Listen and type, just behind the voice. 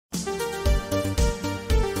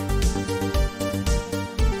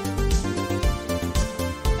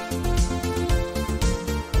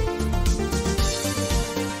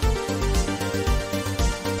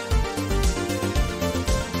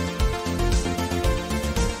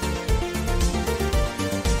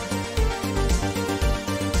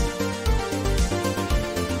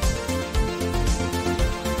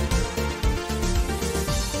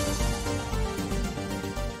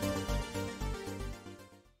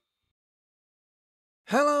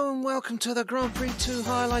Hello and welcome to the Grand Prix 2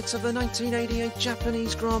 highlights of the 1988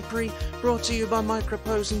 Japanese Grand Prix, brought to you by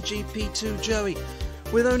Microprose and GP2Joey.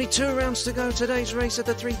 With only 2 rounds to go, today's race at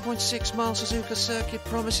the 3.6 mile Suzuka circuit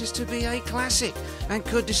promises to be a classic and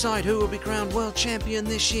could decide who will be crowned world champion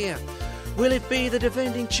this year. Will it be the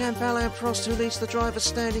defending champ Alain Prost who leads the driver's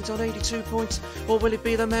standings on 82 points, or will it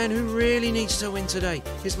be the man who really needs to win today,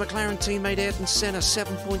 his McLaren teammate Ayrton Senna,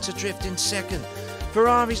 7 points adrift in second?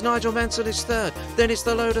 Ferrari's Nigel Mansell is third, then it's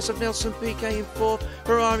the Lotus of Nelson Piquet in fourth,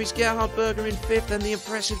 Ferrari's Gerhard Berger in fifth, and the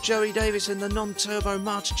impressive Joey Davies in the non-turbo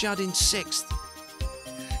March Judd in sixth.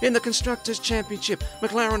 In the Constructors' Championship,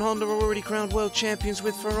 McLaren and Honda are already crowned world champions,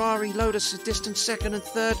 with Ferrari Lotus a distant second and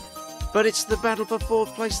third. But it's the battle for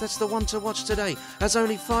fourth place that's the one to watch today, as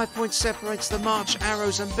only 5 points separates the March,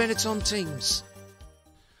 Arrows and Benetton teams.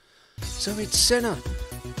 So it's Senna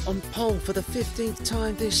on pole for the 15th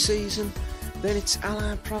time this season. Then it's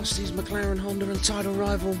Alain Prost, his McLaren, Honda and title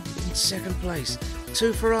rival, in second place.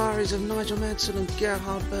 2 Ferraris of Nigel Mansell and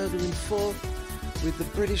Gerhard Berger in fourth, with the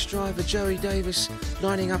British driver Joey Davies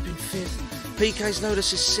lining up in fifth. Piquet's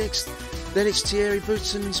Lotus is sixth. Then it's Thierry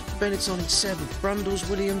Boutsen's Benetton in seventh. Brundle's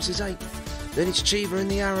Williams is eighth. Then it's Cheever in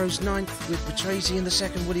the Arrows ninth, with Patrese in the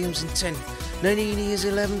second, Williams in 10th. Nannini is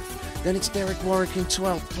 11th. Then it's Derek Warwick in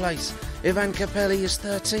 12th place. Ivan Capelli is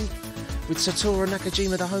 13th. With Satoru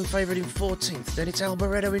Nakajima the home favourite in 14th. Then it's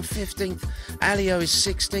Alboreto in 15th. Alio is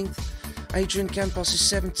 16th. Adrian Campos is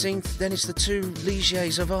 17th. Then it's the 2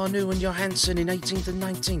 Ligiers of Arnoux and Johansson in 18th and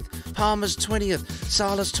 19th. Palmer's 20th.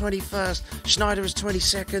 Sala's 21st. Schneider is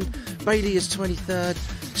 22nd. Bailey is 23rd.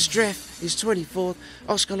 Streff is 24th.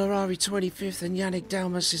 Oscar Larrauri 25th. And Yannick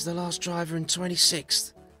Dalmas is the last driver in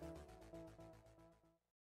 26th.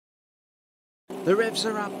 The revs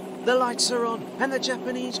are up, the lights are on, and the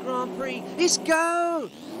Japanese Grand Prix is go!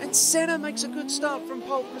 And Senna makes a good start from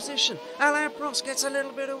pole position. Alain Prost gets a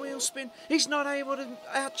little bit of wheel spin. He's not able to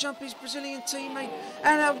outjump his Brazilian teammate.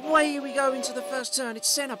 And away we go into the first turn. It's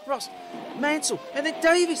Senna, Prost, Mansell, and then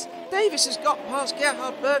Davies. Davies has got past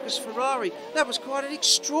Gerhard Berger's Ferrari. That was quite an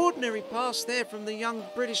extraordinary pass there from the young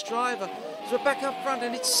British driver. So we're back up front,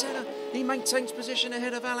 and it's Senna. He maintains position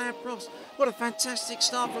ahead of Alain Prost. What a fantastic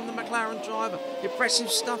start from the McLaren driver. Impressive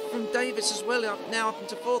stuff from Davies as well, now up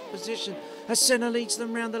into 4th position, as Senna leads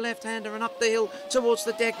them round the left-hander and up the hill towards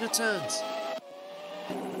the Degner turns.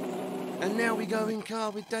 And now we go in car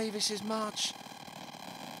with Davies' March.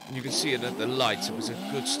 And you can see it at the lights. It was a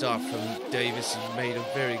good start from Davies. He made a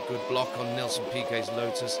very good block on Nelson Piquet's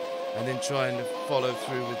Lotus, and then trying to follow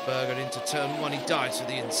through with Berger into turn 1. He dives to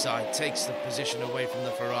the inside, takes the position away from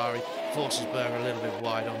the Ferrari, forces Berger a little bit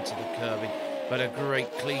wide onto the curbing. But a great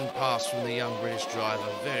clean pass from the young British driver.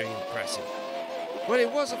 Very impressive. Well,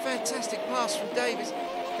 it was a fantastic pass from Davies,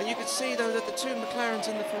 and you can see though that the 2 McLarens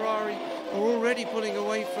and the Ferrari are already pulling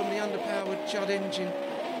away from the underpowered Judd engine,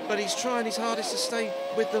 but he's trying his hardest to stay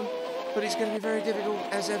with them, but it's going to be very difficult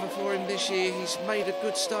as ever for him this year. He's made a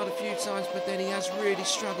good start a few times, but then he has really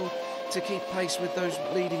struggled to keep pace with those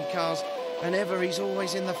leading cars, and ever he's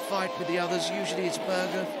always in the fight with the others. Usually it's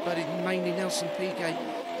Berger, but it's mainly Nelson Piquet.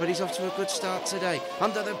 But he's off to a good start today.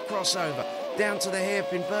 Under the crossover, down to the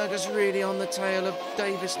hairpin. Berger's really on the tail of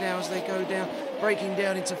Davies now as they go down, breaking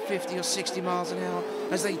down into 50 or 60 miles an hour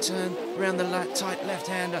as they turn around the tight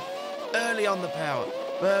left-hander. Early on the power.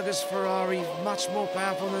 Berger's Ferrari much more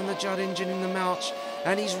powerful than the Judd engine in the March,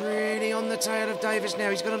 and he's really on the tail of Davies now.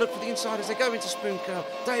 He's going to look for the inside as they go into Spoon Curve.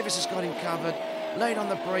 Davies has got him covered. Late on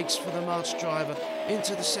the brakes for the March driver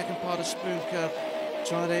into the second part of Spoon Curve.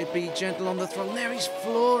 Trying to be gentle on the throttle. There he's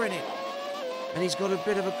flooring it. And he's got a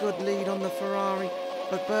bit of a good lead on the Ferrari.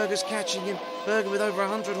 But Berger's catching him. Berger with over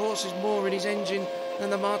 100 horses more in his engine than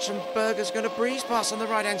the March. And Berger's going to breeze past on the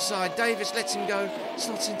right-hand side. Davies lets him go.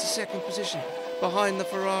 Slots into second position behind the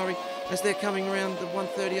Ferrari as they're coming around the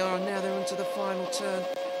 130R. And now they're into the final turn.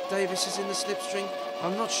 Davies is in the slipstream.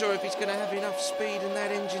 I'm not sure if he's going to have enough speed in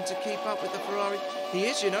that engine to keep up with the Ferrari. He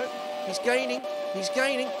is, you know. He's gaining. He's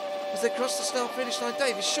gaining. As they cross the start-finish line,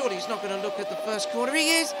 Davies, surely he's not going to look at the first corner.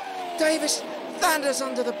 He is! Davies thunders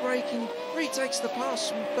under the braking, retakes the pass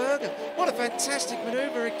from Berger. What a fantastic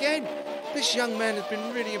manoeuvre again. This young man has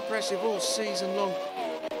been really impressive all season long.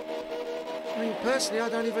 I mean, personally, I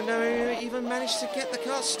don't even know he even managed to get the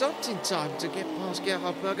car stopped in time to get past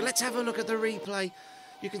Gerhard Berger. Let's have a look at the replay.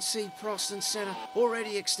 You can see Prost and Senna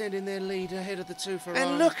already extending their lead ahead of the 2 Ferraris.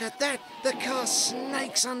 And look at that! The car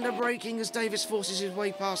snakes under braking as Davies forces his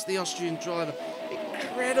way past the Austrian driver.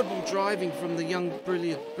 Incredible driving from the young,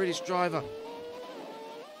 brilliant British driver.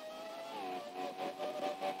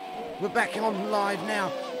 We're back on live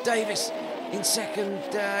now. Davies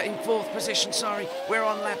in fourth position, sorry. We're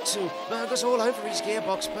on lap 2. Berger's all over his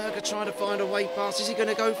gearbox. Berger trying to find a way past. Is he going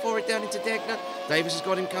to go for it down into Degner? Davies has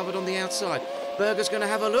got him covered on the outside. Berger's going to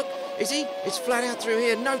have a look. Is he? It's flat out through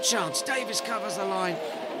here. No chance. Davies covers the line.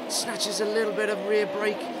 Snatches a little bit of rear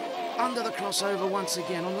brake. Under the crossover once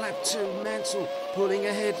again. On lap 2, Mansell pulling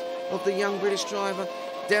ahead of the young British driver.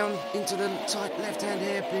 Down into the tight left-hand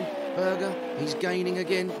hairpin. Berger, he's gaining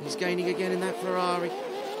again. He's gaining again in that Ferrari.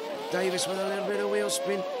 Davies with a little bit of wheel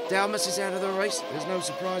spin. Dalmas is out of the race. There's no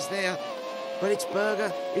surprise there. But it's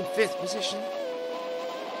Berger in 5th position.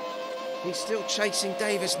 He's still chasing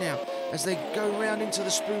Davies now as they go round into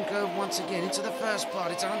the spoon curve once again. Into the first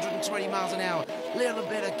part. It's 120 miles an hour. Little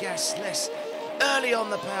bit of gas less. Early on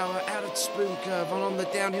the power out of spoon curve. And on the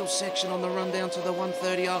downhill section on the run down to the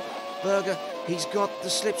 130R. Berger, he's got the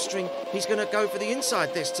slipstring. He's going to go for the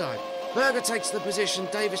inside this time. Berger takes the position.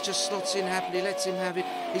 Davies just slots in happily, lets him have it.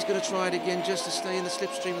 He's going to try it again just to stay in the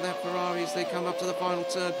slipstream of that Ferrari as they come up to the final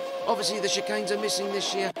turn. Obviously, the chicanes are missing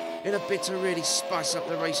this year in a bit to really spice up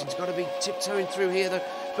the racing. It's got to be tiptoeing through here, though.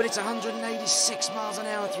 But it's 186 miles an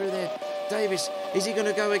hour through there. Davies, is he going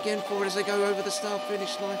to go again for it as they go over the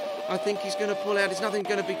start-finish line? I think he's going to pull out. It's nothing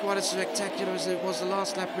going to be quite as spectacular as it was the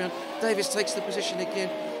last lap round. Davies takes the position again.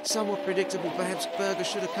 Somewhat predictable. Perhaps Berger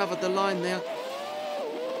should have covered the line there.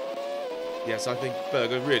 Yes, I think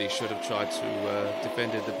Berger really should have tried to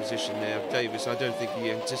defend the position there. Davies, I don't think he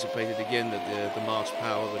anticipated again that the March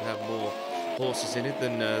Power would have more horses in it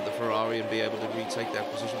than the Ferrari and be able to retake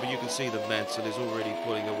that position. But you can see that Mansell is already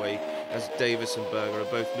pulling away as Davies and Berger are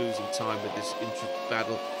both losing time with this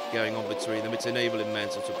battle going on between them. It's enabling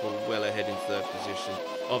Mansell to pull well ahead in 3rd position.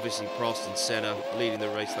 Obviously, Prost and Senna leading the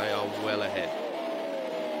race. They are well ahead.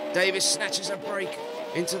 Davies snatches a break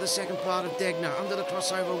into the second part of Degner, under the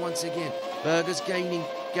crossover once again. Berger's gaining.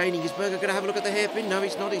 Is Berger going to have a look at the hairpin? No,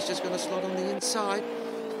 he's not. He's just going to slot on the inside.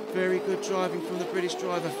 Very good driving from the British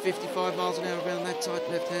driver. 55 miles an hour around that tight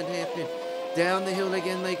left-hand hairpin. Down the hill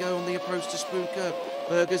again they go on the approach to spoon curve.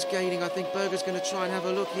 Berger's gaining. I think Berger's going to try and have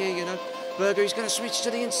a look here, you know. Berger, he's going to switch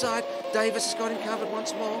to the inside. Davies has got him covered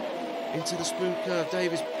once more. Into the spoon curve.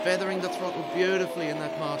 Davies feathering the throttle beautifully in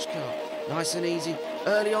that March car. Nice and easy.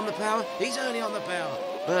 Early on the power. He's early on the power.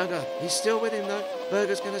 Berger, he's still with him though.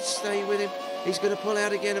 Berger's going to stay with him. He's going to pull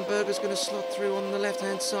out again and Berger's going to slot through on the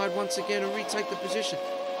left-hand side once again and retake the position.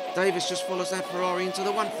 Davies just follows that Ferrari into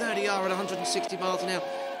the 130R at 160 miles an hour.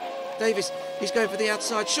 Davies, he's going for the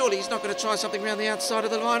outside. Surely he's not going to try something around the outside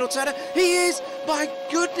of the line or turn. He is! My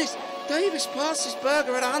goodness! Davies passes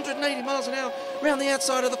Berger at 180 miles an hour around the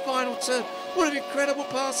outside of the final turn. What an incredible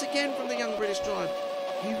pass again from the young British driver.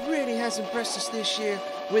 He really has impressed us this year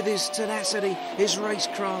with his tenacity, his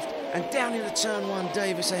racecraft, and down into turn 1,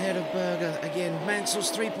 Davies ahead of Berger again.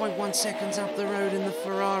 Mansell's 3.1 seconds up the road in the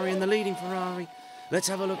Ferrari, in the leading Ferrari. Let's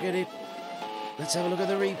have a look at it. Let's have a look at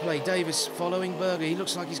the replay. Davies following Berger. He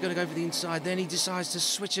looks like he's going to go for the inside. Then he decides to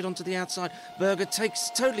switch it onto the outside. Berger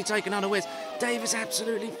totally taken unawares. Davies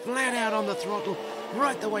absolutely flat out on the throttle,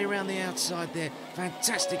 right the way around the outside there.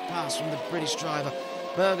 Fantastic pass from the British driver.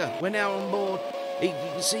 Berger, we're now on board. You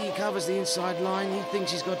can see he covers the inside line. He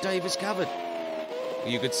thinks he's got Davies covered.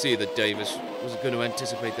 You could see that Davies was going to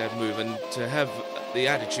anticipate that move, and to have the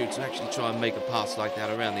attitude to actually try and make a pass like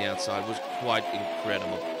that around the outside was quite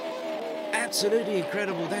incredible. Absolutely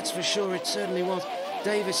incredible, that's for sure. It certainly was.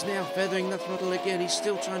 Davies now feathering the throttle again. He's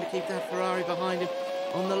still trying to keep that Ferrari behind him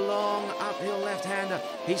on the long uphill left-hander.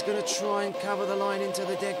 He's going to try and cover the line into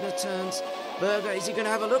the Degner turns. Berger, is he going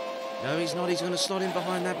to have a look? No, he's not. He's going to slot in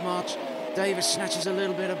behind that March. Davies snatches a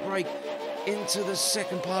little bit of brake into the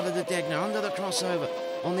second part of the Degner, under the crossover,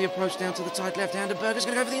 on the approach down to the tight left-hander. Berger's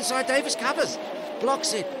going to go for the inside. Davies covers,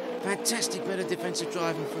 blocks it. Fantastic bit of defensive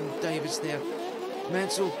driving from Davies there.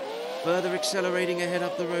 Mansell further accelerating ahead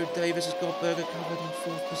up the road. Davies has got Berger covered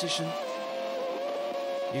in 4th position.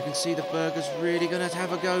 You can see that Berger's really going to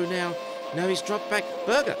have a go now. No, he's dropped back.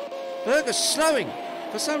 Berger's slowing.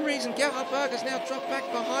 For some reason, Gerhard Berger's now dropped back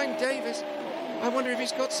behind Davies. I wonder if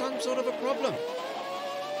he's got some sort of a problem.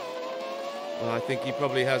 Well, I think he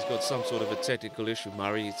probably has got some sort of a technical issue,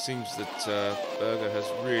 Murray. It seems that Berger has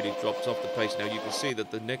really dropped off the pace now. You can see that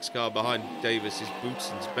the next car behind Davies is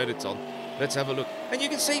Boutsen's Benetton. Let's have a look. And you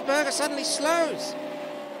can see Berger suddenly slows.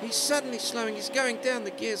 He's suddenly slowing. He's going down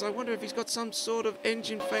the gears. I wonder if he's got some sort of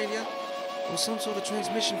engine failure or some sort of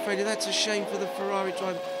transmission failure. That's a shame for the Ferrari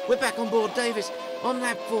driver. We're back on board. Davies on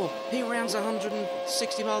lap 4. He rounds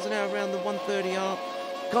 160 miles an hour around the 130R.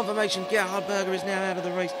 Confirmation, Gerhard Berger is now out of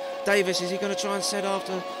the race. Davies, is he going to try and set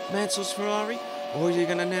after Mansell's Ferrari? Or is he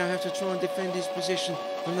going to now have to try and defend his position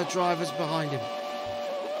from the drivers behind him?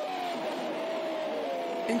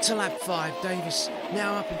 Into lap 5, Davies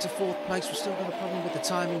now up into 4th place. We've still got a problem with the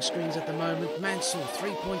timing screens at the moment. Mansell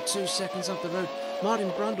 3.2 seconds up the road.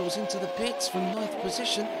 Martin Brundle's into the pits from 9th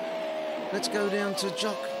position. Let's go down to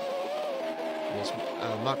Jock. Yes,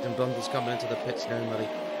 Martin Brundle's coming into the pits now, Murray.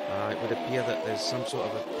 It would appear that there's some sort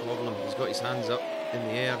of a problem. He's got his hands up in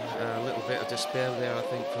the air. A little bit of despair there, I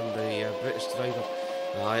think, from the British driver.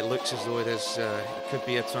 It looks as though there's it could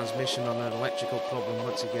be a transmission on an electrical problem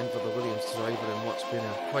once again for the Williams driver in what's been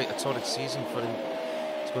quite a torrid season for him.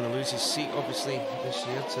 He's going to lose his seat, obviously, this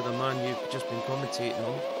year to the man you've just been commentating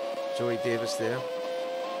on, Joey Davies there.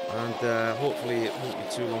 And hopefully it won't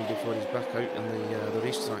be too long before he's back out on the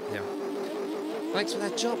racetrack there. Thanks for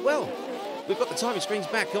that, Job. Well, we've got the timing screens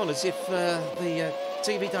back on as if the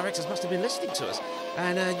TV directors must have been listening to us.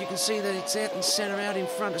 And you can see that it's Ayrton Senna out in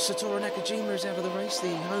front. Satoru Nakajima is out of the race,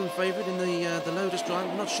 the home favourite in the Lotus drive.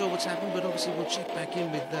 I'm not sure what's happened, but obviously we'll check back in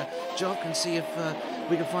with Jock and see if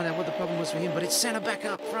we can find out what the problem was for him. But it's Senna back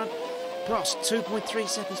up front. Prost, 2.3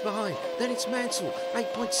 seconds behind. Then it's Mansell,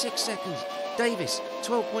 8.6 seconds. Davies,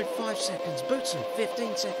 12.5 seconds. Boutsen,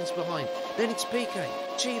 15 seconds behind. Then it's Piquet,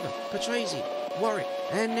 Chiva, Patrese, Warwick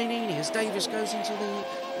and Nannini as Davies goes into the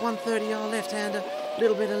 130R left-hander.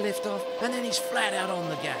 Little bit of lift off, and then he's flat out on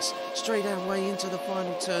the gas. Straight our way into the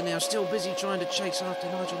final turn now. Still busy trying to chase after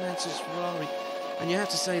Nigel Mansell's Ferrari. And you have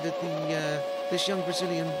to say that this young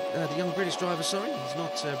Brazilian, the young British driver, sorry, he's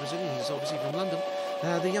not Brazilian, he's obviously from London.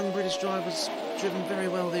 The young British driver's driven very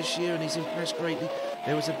well this year and he's impressed greatly.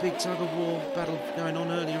 There was a big tug-of-war battle going on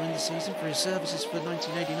earlier in the season for his services for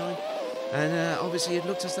 1989. And obviously it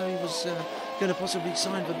looked as though he was going to possibly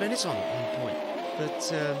sign for Benetton at one point.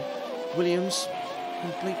 But Williams,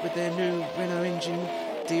 complete with their new Renault engine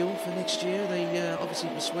deal for next year, they obviously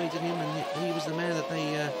persuaded him, and he was the man that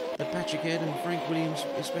that Patrick Head and Frank Williams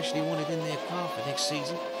especially wanted in their car for next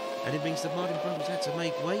season. And it means that Martin Brundle's had to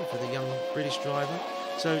make way for the young British driver.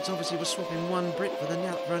 So it's obviously we're swapping one Brit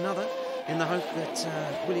for another in the hope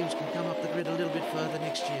that Williams can come up the grid a little bit further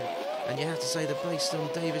next year. And you have to say that based on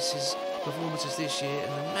Davies' performances this year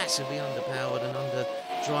and the massively underpowered and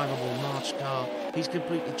under-drivable March car, he's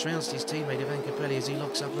completely trounced his teammate Ivan Capelli as he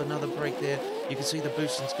locks up another break there. You can see the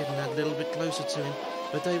Boutsen's getting a little bit closer to him.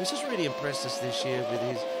 But Davies has really impressed us this year with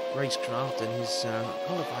his racecraft, and his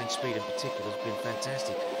qualifying speed in particular has been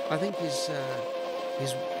fantastic. I think his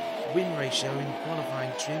win ratio in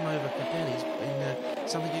qualifying trim over Capelli's been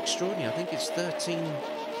something extraordinary. I think it's 13-2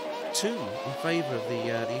 in favour of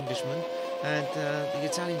the Englishman, and the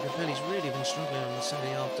Italian Capelli's really been struggling on the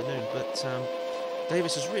Saturday afternoon. But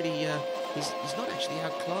Davies has really he's not actually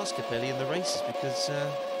outclassed Capelli in the races, because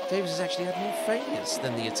Davies has actually had more failures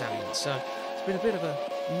than the Italians. So it's been a bit of a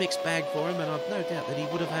mixed bag for him, and I've no doubt that he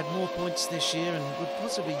would have had more points this year and would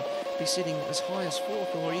possibly be sitting as high as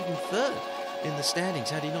 4th or even 3rd in the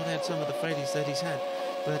standings had he not had some of the failures that he's had.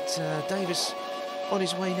 But Davies on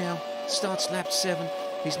his way now, starts lap 7.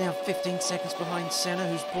 He's now 15 seconds behind Senna,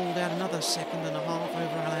 who's pulled out another second and a half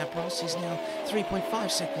over Alain Prost. He's now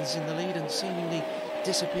 3.5 seconds in the lead and seemingly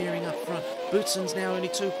disappearing up front. Boutsen's now only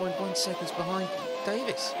 2.1 seconds behind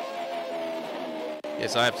Davies.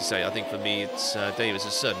 Yes, I have to say, I think for me, it's Davies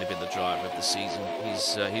has certainly been the driver of the season.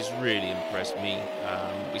 He's really impressed me.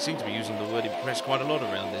 We seem to be using the word impressed quite a lot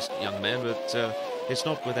around this young man, but it's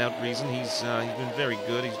not without reason. He's been very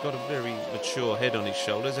good. He's got a very mature head on his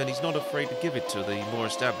shoulders, and he's not afraid to give it to the more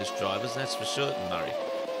established drivers, that's for certain, Murray.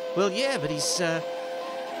 Well, yeah, but he's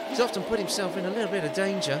often put himself in a little bit of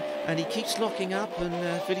danger, and he keeps locking up, and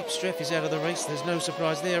Philippe Streff is out of the race. There's no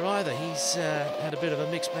surprise there either. He's had a bit of a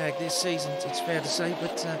mixed bag this season, it's fair to say,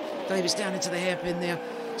 but Davies down into the hairpin there,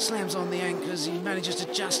 slams on the anchors. He manages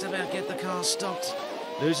to just about get the car stopped.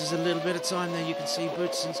 Loses a little bit of time there. You can see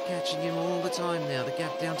Boutsen's catching him all the time now. The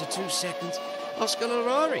gap down to 2 seconds. Oscar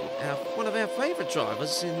Larrauri, one of our favourite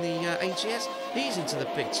drivers in the HES, he's into the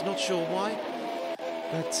pits. Not sure why,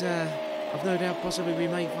 but I've no doubt possibly we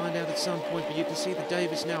may find out at some point. But you can see the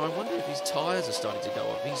Davies now. I wonder if his tyres are starting to go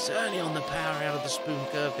off. He's certainly on the power out of the spoon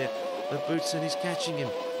curve there, but Boutsen is catching him.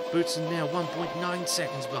 Boutsen now 1.9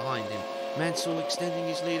 seconds behind him. Mansell extending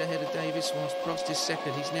his lead ahead of Davies, whilst Prost is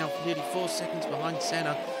second. He's now nearly 4 seconds behind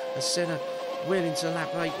Senna, as Senna well into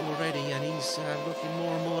lap 8 already, and he's looking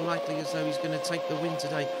more and more likely as though he's going to take the win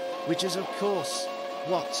today, which is of course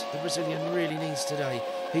what the Brazilian really needs today.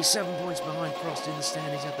 He's 7 points behind Prost in the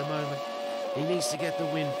standings at the moment. He needs to get the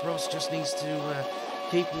win. Prost just needs to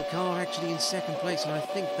keep the car actually in second place, and I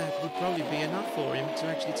think that would probably be enough for him to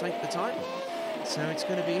actually take the title. So it's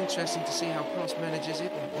going to be interesting to see how Prost manages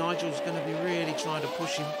it. And Nigel's going to be really trying to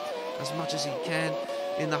push him as much as he can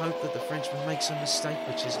in the hope that the Frenchman makes a mistake,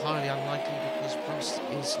 which is highly unlikely because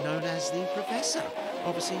Prost is known as the Professor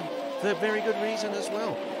obviously for very good reason as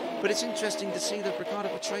well. But it's interesting to see that Riccardo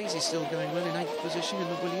Patrese is still going well in 8th position in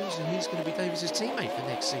the Williams, and he's going to be Davies' teammate for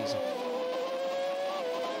next season.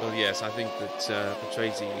 Well, yes, I think that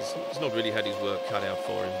Patrese, he's not really had his work cut out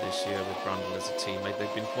for him this year with Brundle as a teammate.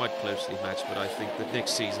 They've been quite closely matched, but I think that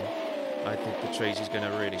next season, I think Patrese is going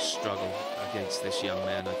to really struggle against this young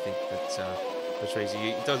man. I think that Patrese,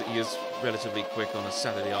 he is relatively quick on a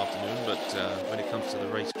Saturday afternoon, but when it comes to the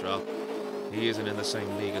racecraft, he isn't in the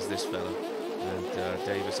same league as this fella. And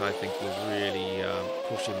Davies, I think, will really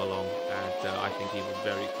push him along, and I think he will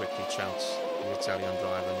very quickly trounce the Italian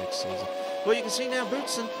driver next season. Well, you can see now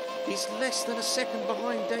Boutsen, he's less than a second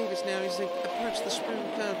behind Davies now as they approach the spoon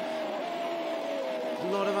curve.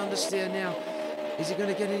 A lot of understeer now. Is he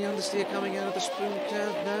going to get any understeer coming out of the spoon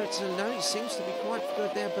curve? No, it's a no. He seems to be quite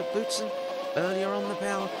good there, but Boutsen earlier on the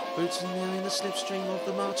power. Boutsen now in the slipstream of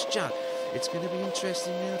the March Judd. It's going to be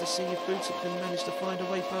interesting now to see if Boutsen can manage to find a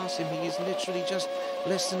way past him. He is literally just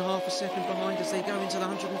less than half a second behind as they go into the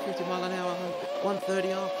 150 mile an hour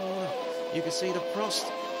 130R corner. You can see that Prost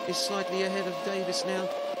is slightly ahead of Davies now,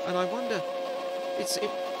 and I wonder, it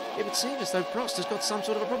would seem as though Prost has got some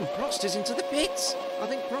sort of a problem. Prost is into the pits. I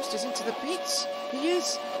think Prost is into the pits. He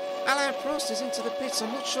is. Alain Prost is into the pits.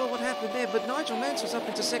 I'm not sure what happened there, but Nigel Mansell's up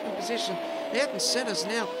into 2nd position. Ayrton Senna's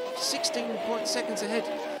now 16 seconds ahead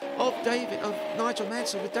of Nigel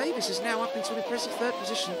Mansell, with Davies is now up into an impressive 3rd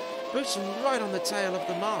position. Boutsen right on the tail of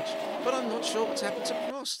the march, but I'm not sure what's happened to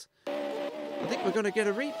Prost. I think we're going to get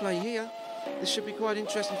a replay here. This should be quite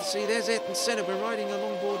interesting to see. There's Ayrton Senna. We're riding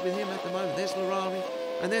along board with him at the moment. There's Larrauri,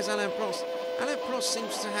 and there's Alain Prost. Alain Prost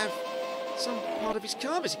seems to have some part of his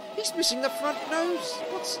car missing. He's missing the front nose.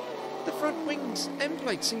 What's the front wing's end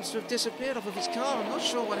plate seems to have disappeared off of his car. I'm not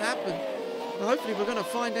sure what happened. Well, hopefully we're going to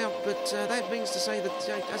find out, but that means to say that,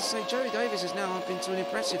 as I say, Joey Davies is now up into an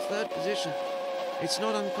impressive 3rd position. It's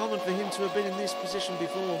not uncommon for him to have been in this position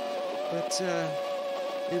before, but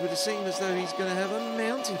it would seem as though he's going to have a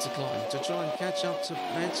mountain to climb to try and catch up to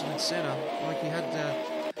Mansell and Senna, like he had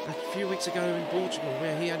a few weeks ago in Portugal,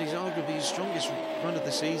 where he had arguably his strongest run of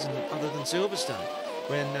the season, other than Silverstone,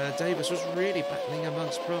 when Davies was really battling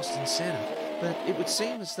amongst Prost and Senna. But it would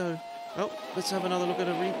seem as though... Oh, let's have another look at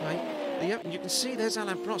a replay. Yep, you can see there's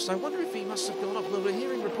Alain Prost. I wonder if he must have gone off. Well, we're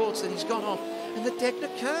hearing reports that he's gone off in the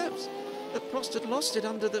Degner curves. That Prost had lost it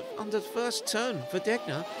under the first turn for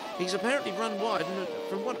Degner. He's apparently run wide, and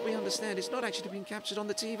from what we understand, it's not actually been captured on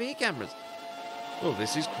the TV cameras. Well,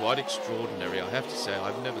 this is quite extraordinary, I have to say.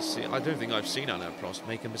 I don't think I've seen Alain Prost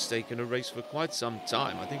make a mistake in a race for quite some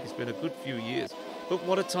time. I think it's been a good few years. But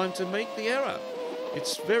what a time to make the error.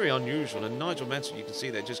 It's very unusual, and Nigel Mansell, you can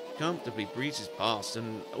see there, just comfortably breezes past,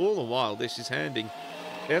 and all the while this is handing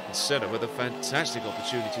Ayrton Senna with a fantastic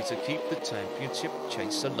opportunity to keep the championship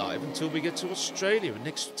chase alive until we get to Australia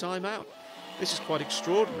next time out. This is quite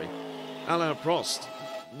extraordinary. Alain Prost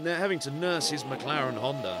having to nurse his McLaren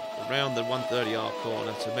Honda around the 130R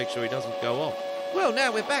corner to make sure he doesn't go off. Well,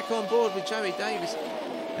 now we're back on board with Joey Davies,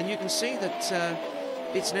 and you can see that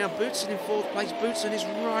it's now Boutsen in 4th place. Boutsen is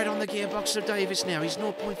right on the gearbox of Davies now. He's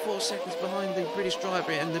 0.4 seconds behind the British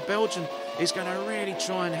driver, and the Belgian is going to really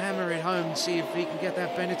try and hammer it home and see if he can get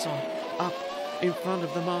that Benetton up in front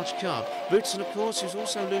of the March car. Boutsen, of course, who's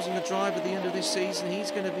also losing a drive at the end of this season.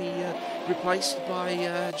 He's going to be replaced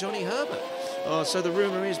by Johnny Herbert. So the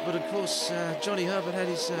rumour is, but of course Johnny Herbert had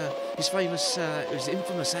his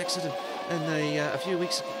infamous accident, and a few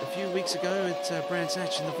weeks ago at Brands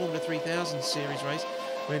Hatch in the Formula 3000 series race,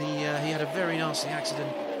 when he had a very nasty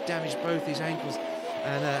accident, damaged both his ankles.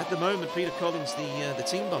 And at the moment, Peter Collins, the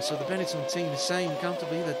team boss of the Benetton team, is saying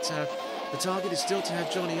comfortably that the target is still to have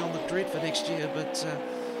Johnny on the grid for next year, but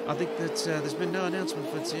I think that there's been no announcement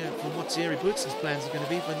from what Thierry Boutsen's plans are going to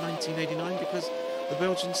be for 1989, because the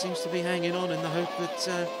Belgian seems to be hanging on in the hope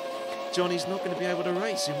that Johnny's not going to be able to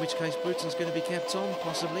race, in which case Boutsen's going to be kept on,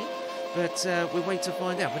 possibly. But we'll wait to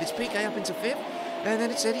find out. But it's Piquet up into 5th, and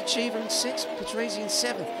then it's Eddie Cheever in 6th, Patrese in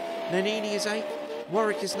 7th, Nannini is 8th,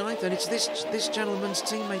 Warwick is 9th, and it's this gentleman's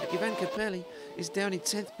teammate, Ivan Capelli, is down in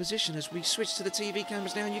 10th position as we switch to the TV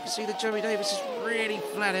cameras now, and you can see that Joey Davies is really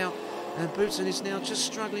flat out, and Boutsen is now just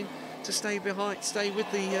struggling to stay with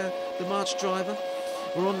the March driver.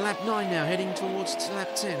 We're on lap 9 now, heading towards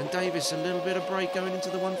lap 10, and Davies a little bit of break going into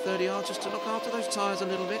the 130R just to look after those tyres a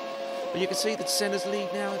little bit. But you can see that Senna's lead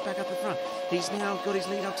now is back up the front. He's now got his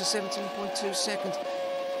lead up to 17.2 seconds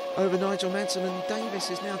over Nigel Mansell, and Davies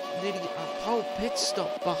is now nearly a whole pit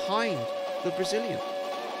stop behind the Brazilian.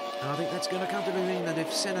 And I think that's going to come to mean that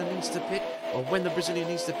if Senna needs to pit, or when the Brazilian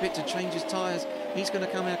needs to pit to change his tyres, he's going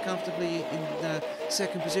to come out comfortably in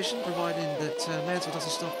 2nd position, providing that Mansell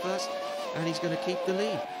doesn't stop first. and he's going to keep the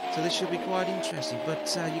lead. So this should be quite interesting. But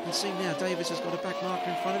you can see now Davies has got a back marker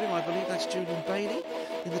in front of him. I believe that's Julian Bailey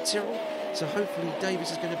in the Tyrrell. So hopefully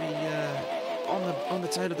Davies is going to be on the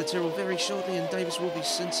tail of the Tyrrell very shortly, and Davies will be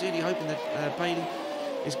sincerely hoping that Bailey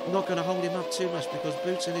is not going to hold him up too much, because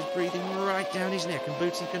Boutsen is breathing right down his neck, and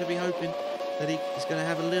Boutsen's going to be hoping that he is going to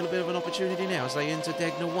have a little bit of an opportunity now as they enter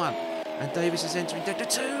Degner 1. And Davies is entering Degner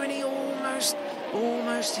 2, and he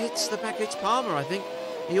almost hits the back. It's Palmer, I think.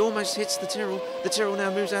 He almost hits the Tyrrell. The Tyrrell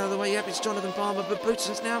now moves out of the way. Yep, it's Jonathan Palmer, but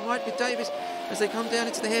Boutsen's now right with Davies as they come down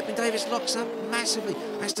into the hairpin. Davies locks up massively,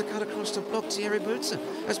 has to cut across to block Thierry Boutsen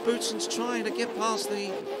as Boutsen's trying to get past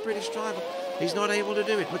the British driver. He's not able to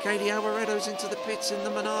do it. Michele Alvaredo's into the pits in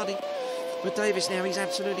the Minardi, but Davies now, he's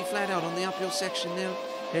absolutely flat out on the uphill section now,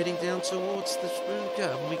 heading down towards the spoon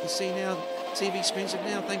curve. And we can see now TV screens have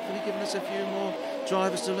now thankfully given us a few more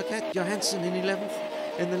drivers to look at. Johansson in 11th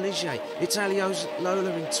in the Ligier, Italio's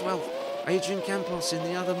Lola in 12th, Adrian Campos in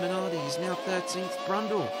the other Minardi is now 13th,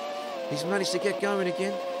 Brundle, he's managed to get going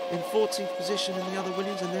again in 14th position in the other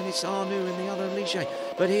Williams, and then it's Arnoux in the other Ligier.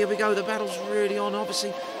 But here we go, the battle's really on,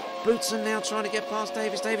 obviously. Boutsen now trying to get past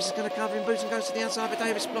Davies. Davies is going to cover him. Boutsen goes to the outside, but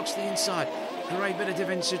Davies blocks the inside. Great bit of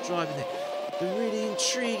defensive driving there. The really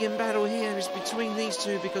intriguing battle here is between these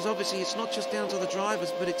two, because obviously it's not just down to the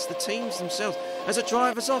drivers, but it's the teams themselves. As a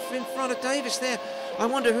driver's off in front of Davies there. I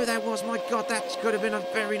wonder who that was. My God, that could have been a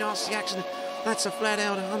very nasty accident. That's a flat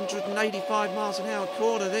out 185 miles an hour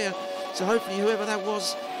corner there. So hopefully whoever that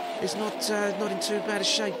was is not in too bad a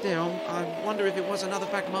shape there. I wonder if it was another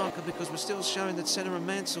back marker, because we're still showing that Senna and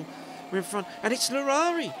Mansell were in front. And it's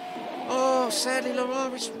Larrauri. Oh, sadly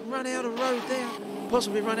Larrauri's run out of road there.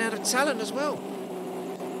 Possibly run out of talent as well.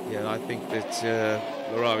 Yeah, I think that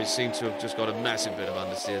Larrauri seemed to have just got a massive bit of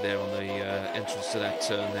understeer there on the entrance to that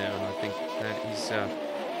turn there, and I think that he's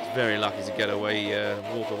very lucky to get away,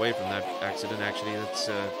 walk away from that accident. Actually, that's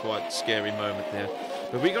quite a scary moment there.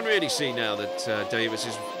 But we can really see now that Davies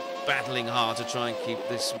is battling hard to try and keep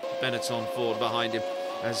this Benetton Ford behind him,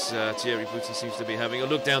 as Thierry Boutsen seems to be having a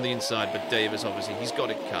look down the inside, but Davies, obviously, he's got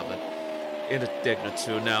it covered. In a Degner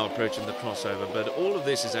 2 now approaching the crossover, but all of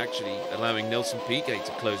this is actually allowing Nelson Piquet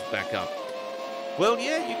to close back up. Well,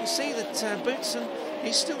 yeah, you can see that Boutsen,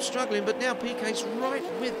 he's still struggling, but now Piquet's right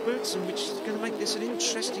with Boutsen, which is going to make this an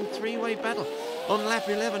interesting three-way battle on lap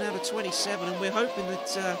 11 out of 27, and we're hoping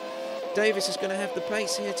that Davies is going to have the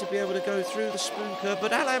pace here to be able to go through the spoon curve,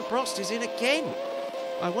 but Alain Prost is in again.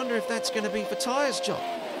 I wonder if that's going to be for tyres' job.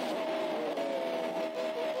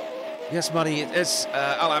 Yes, buddy, it's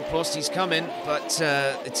Alain Prost. He's come in, but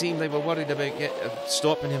the team, they were worried about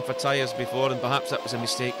stopping him for tyres before, and perhaps that was a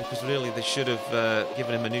mistake, because really they should have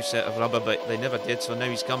given him a new set of rubber, but they never did, so now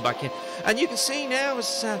he's come back in. And you can see now,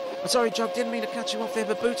 as sorry, Jock, didn't mean to cut you off there,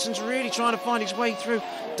 but Boutsen's really trying to find his way through.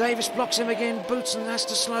 Davies blocks him again. Boutsen has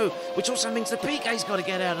to slow, which also means that Piquet's got to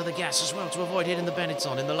get out of the gas as well to avoid hitting the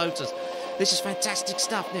Benetton in the Lotus. This is fantastic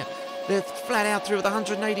stuff now. They're flat out through the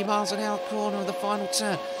 180 miles an hour corner of the final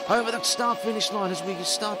turn. Over the start-finish line as we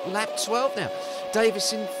start lap 12 now.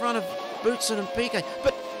 Davies in front of Boutsen and Piquet.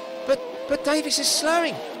 But Davies is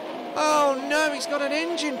slowing. Oh no, he's got an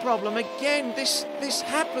engine problem again. This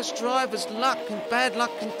hapless driver's luck and bad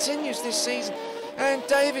luck continues this season. And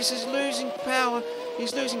Davies is losing power.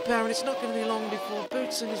 He's losing power, and it's not going to be long before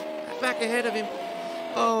Boutsen is back ahead of him.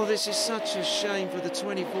 Oh, this is such a shame for the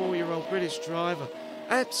 24-year-old British driver.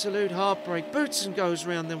 Absolute heartbreak. Boutsen goes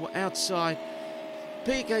round the outside.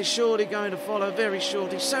 Piquet surely going to follow very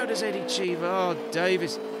shortly. So does Eddie Cheever. Oh,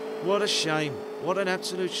 Davies. What a shame. What an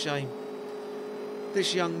absolute shame.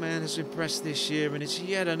 This young man has impressed this year, and it's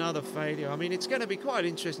yet another failure. I mean, it's going to be quite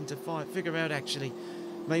interesting to figure out, actually,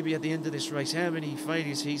 maybe at the end of this race, how many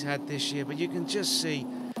failures he's had this year. But you can just see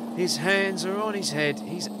his hands are on his head.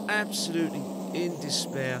 He's absolutely in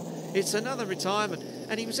despair. It's another retirement,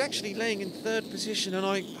 and he was actually laying in third position, and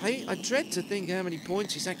I dread to think how many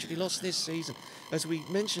points he's actually lost this season, as we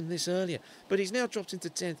mentioned this earlier. But he's now dropped into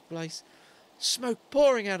 10th place. Smoke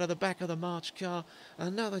pouring out of the back of the March car.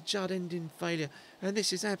 Another Judd engine failure, and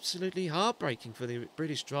this is absolutely heartbreaking for the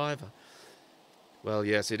British driver. Well,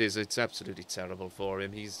 yes, it is. It's absolutely terrible for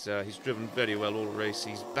him. He's driven very well all race.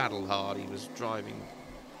 He's battled hard. He was driving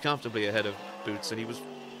comfortably ahead of Boutsen.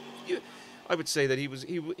 I would say that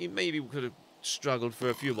he maybe could have struggled for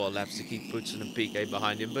a few more laps to keep Boutsen and Piquet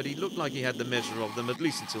behind him, but he looked like he had the measure of them, at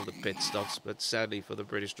least until the pit stops. But sadly for the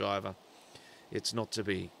British driver, it's not to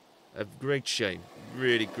be. A great shame,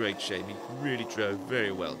 really great shame. He really drove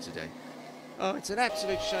very well today. Oh, it's an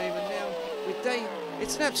absolute shame, and now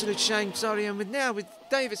it's an absolute shame, sorry, and with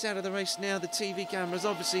Davies out of the race now, the TV cameras,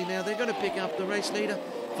 obviously now, they're going to pick up the race leader,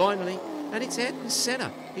 finally, and it's Ayrton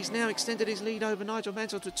Senna. He's now extended his lead over Nigel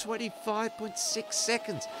Mansell to 25.6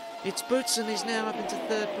 seconds. It's Boutsen is now up into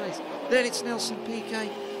 3rd place. Then it's Nelson Piquet.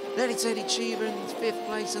 Then it's Eddie Cheever in 5th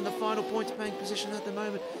place, and the final points bank position at the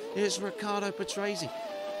moment is Riccardo Patrese.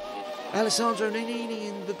 Alessandro Nannini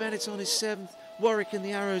in the Benetton is 7th. Warwick in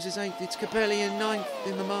the Arrows is 8th. It's Capelli in 9th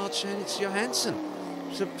in the March, and it's Johansson,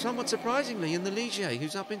 somewhat surprisingly, in the Ligier,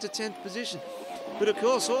 who's up into 10th position. But of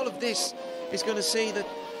course, all of this is going to see that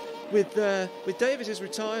with Davies'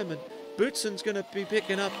 retirement, Boutsen's going to be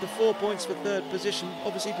picking up the 4 points for 3rd position,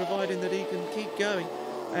 obviously providing that he can keep going.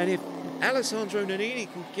 And if Alessandro Nannini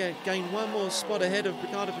can gain one more spot ahead of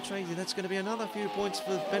Riccardo Patrese, that's going to be another few points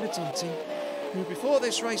for the Benetton team, who before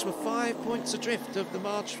this race were 5 points adrift of the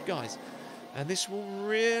March guys. And this will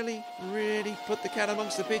really, really put the cat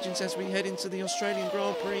amongst the pigeons as we head into the Australian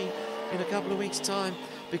Grand Prix in a couple of weeks' time,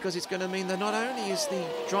 because it's going to mean that not only is the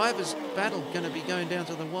drivers' battle going to be going down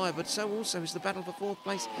to the wire, but so also is the battle for 4th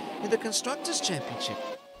place in the Constructors' Championship.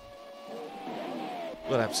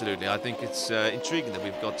 Well, absolutely. I think it's intriguing that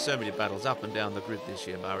we've got so many battles up and down the grid this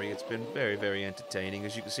year, Murray. It's been very, very entertaining.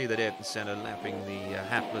 As you can see that Ayrton Senna lapping the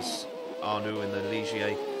hapless Arnoux in the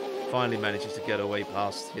Ligier, finally manages to get away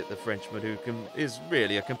past the Frenchman, who is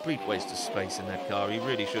really a complete waste of space in that car. He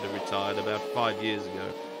really should have retired about 5 years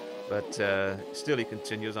ago. But still he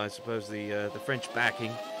continues. I suppose the French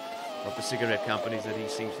backing of the cigarette companies that he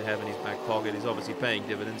seems to have in his back pocket is obviously paying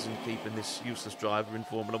dividends and keeping this useless driver in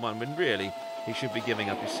Formula One, when really he should be giving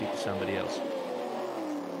up his seat to somebody else.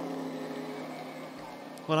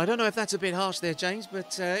 Well, I don't know if that's a bit harsh there, James,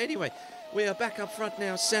 but anyway, we are back up front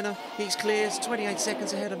now. Senna, he's clear, 28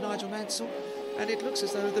 seconds ahead of Nigel Mansell, and it looks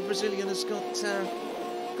as though the Brazilian has got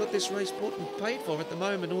this race bought and paid for at the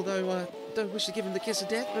moment, although I don't wish to give him the kiss of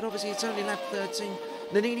death, but obviously it's only lap 13.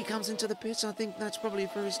 Nannini comes into the pits. I think that's probably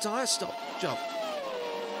for his tyre stop job.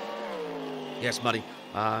 Yes, Muddy.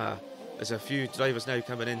 There's a few drivers now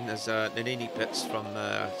coming in as Nannini pits from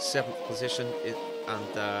 7th position,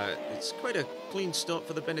 and it's quite a clean start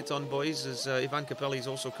for the Benetton boys, as Ivan Capelli's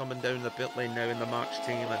also coming down the pit lane now in the March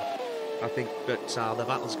team, and I think that the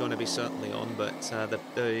battle's going to be certainly on, but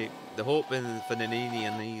the hope for Nannini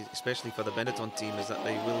and especially for the Benetton team is that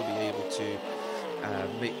they will be able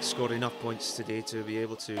to score enough points today to be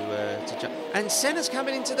able to jump. And Senna's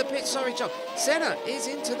coming into the pit. Sorry, John. Senna is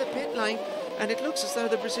into the pit lane, and it looks as though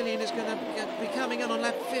the Brazilian is going to be coming in on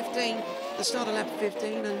lap 15, the start of lap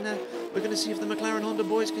 15, and we're going to see if the McLaren Honda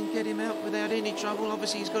boys can get him out without any trouble.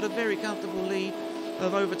 Obviously, he's got a very comfortable lead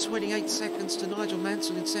of over 28 seconds to Nigel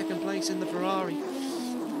Mansell in 2nd place in the Ferrari.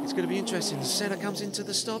 It's going to be interesting. Senna comes into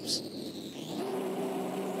the stops.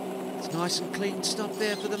 It's nice and clean stop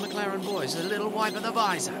there for the McLaren boys. A little wipe of the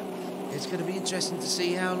visor. It's going to be interesting to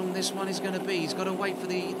see how long this one is going to be. He's got to wait for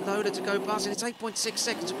the loader to go past it. It's 8.6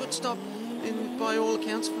 seconds. A good stop by all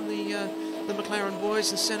accounts from the McLaren boys.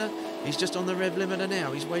 And Senna, he's just on the rev limiter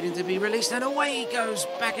now. He's waiting to be released, and away he goes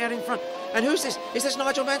back out in front. And who's this? Is this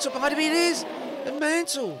Nigel Mansell behind him? It is. And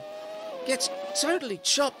Mansell gets totally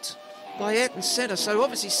chopped by Ayrton Senna. So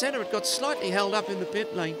obviously Senna had got slightly held up in the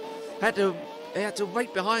pit lane. Had to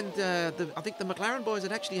wait behind I think the McLaren boys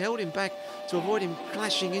had actually held him back to avoid him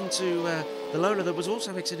clashing into the Lola that was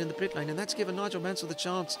also exiting the pit lane, and that's given Nigel Mansell the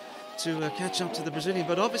chance to catch up to the Brazilian.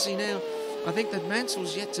 But obviously now I think that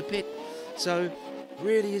Mansell's yet to pit, so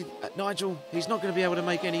really Nigel, he's not going to be able to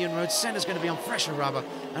make any inroads. Senna's going to be on fresher rubber,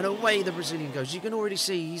 and away the Brazilian goes. You can already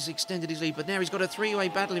see he's extended his lead, but now he's got a three-way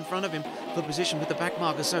battle in front of him for position with the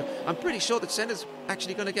backmarker. So I'm pretty sure that Senna's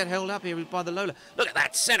actually going to get held up here by the Lola. Look at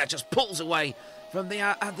that, Senna just pulls away from the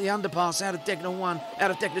underpass out of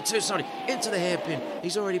Degner 2, sorry, into the hairpin.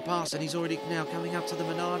 He's already passed, and he's already now coming up to the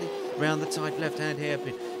Minardi round the tight left-hand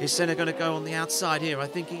hairpin. Is Senna going to go on the outside here? I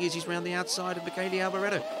think he is. He's round the outside of Michele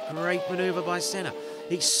Alboreto. Great manoeuvre by Senna.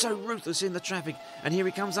 He's so ruthless in the traffic. And here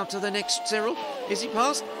he comes up to the next Cyril. Is he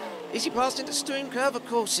past? Is he past into Stoom Curve? Of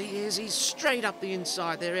course he is. He's straight up the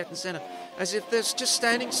inside there, Ayrton Senna, as if they're just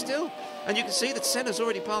standing still. And you can see that Senna's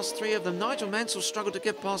already passed 3 of them. Nigel Mansell struggled to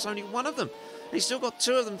get past only 1 of them. He's still got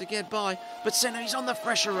 2 of them to get by. But Senna, he's on the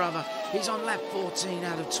fresher rubber. He's on lap 14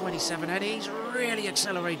 out of 27, and he's really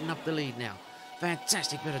accelerating up the lead now.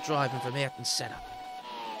 Fantastic bit of driving from Ayrton Senna.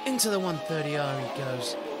 Into the 130R he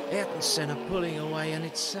goes. Ayrton Senna pulling away, and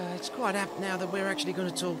it's quite apt now that we're actually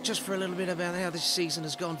going to talk just for a little bit about how this season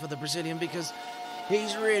has gone for the Brazilian, because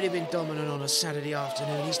he's really been dominant on a Saturday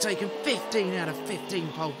afternoon. He's taken 15 out of 15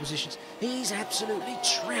 pole positions. He's absolutely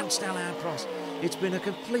trounced Alain Prost. It's been a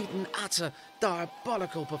complete and utter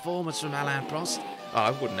diabolical performance from Alain Prost. Oh,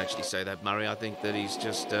 I wouldn't actually say that, Murray. I think that he's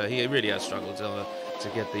just, he really has struggled to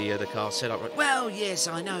get the car set up right. Well, yes,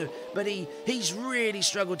 I know, but he's really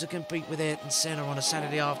struggled to compete with Ayrton Senna on a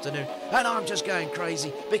Saturday afternoon, and I'm just going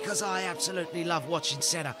crazy because I absolutely love watching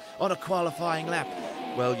Senna on a qualifying lap.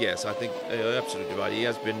 Well, yes, I think you're absolutely right. He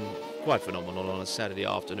has been quite phenomenal on a Saturday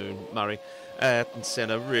afternoon, Murray. Ayrton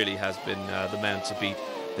Senna really has been the man to beat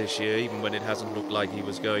this year, even when it hasn't looked like he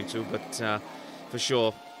was going to. But for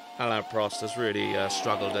sure, Alain Prost has really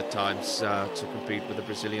struggled at times to compete with the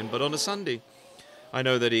Brazilian. But on a Sunday, I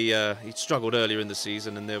know that he struggled earlier in the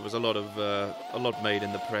season, and there was a lot made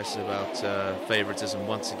in the press about favouritism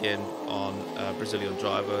once again on Brazilian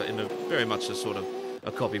driver in a very much a sort of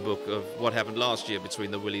a copybook of what happened last year between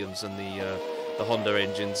the Williams and the Honda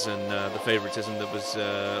engines, and the favouritism that was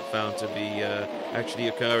found to be actually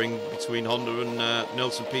occurring between Honda and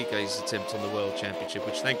Nelson Piquet's attempt on the World Championship,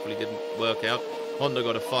 which thankfully didn't work out. Honda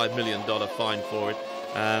got a $5 million fine for it.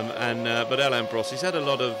 But Alain Prost, he's had a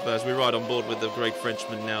lot of, as we ride on board with the great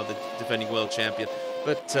Frenchman now, the defending world champion.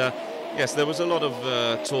 But yes, there was a lot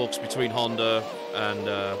of talks between Honda and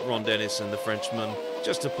Ron Dennis and the Frenchman,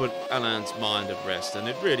 just to put Alain's mind at rest. And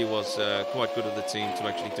it really was quite good of the team to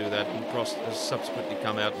actually do that. And Prost has subsequently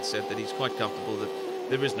come out and said that he's quite comfortable that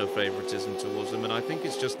there is no favouritism towards them. And I think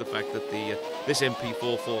it's just the fact that this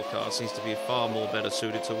MP44 car seems to be far more better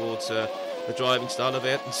suited towards the driving style of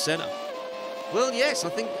Ayrton Senna. Well, yes, I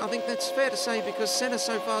think that's fair to say, because Senna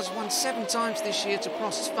so far has won 7 times this year to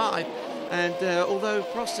Prost's 5. And although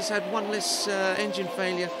Prost has had one less engine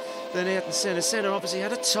failure than Ayrton Senna, Senna obviously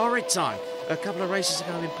had a torrid time a couple of races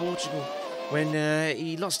ago in Portugal when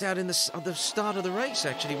he lost out at the start of the race,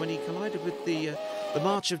 actually, when he collided with the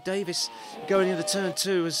march of Davies going into turn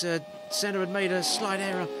 2, as Senna had made a slight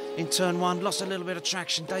error in turn 1, lost a little bit of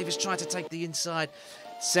traction. Davies tried to take the inside.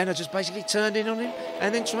 Senna just basically turned in on him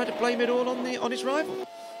and then tried to blame it all on his rival.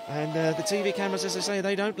 And the TV cameras, as I say,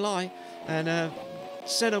 they don't lie. And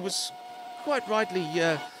Senna was quite rightly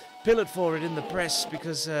pillared for it in the press,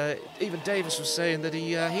 because even Davies was saying that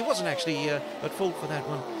he wasn't actually at fault for that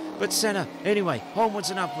one. But Senna, anyway,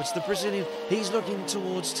 onwards and upwards. The Brazilian, he's looking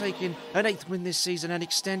towards taking an 8th win this season and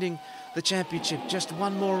extending the championship. Just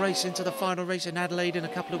one more race into the final race in Adelaide in a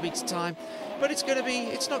couple of weeks' time. But it's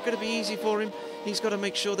not going to be easy for him. He's got to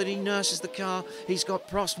make sure that he nurses the car. He's got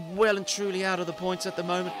Prost well and truly out of the points at the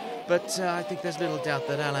moment. But I think there's little doubt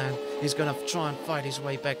that Alain is going to try and fight his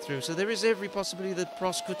way back through. So there is every possibility that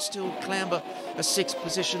Prost could still clamber a 6th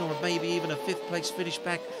position or maybe even a 5th place finish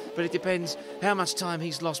back. But it depends how much time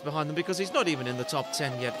he's lost behind them, because he's not even in the top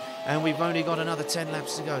 10 yet. And we've only got another 10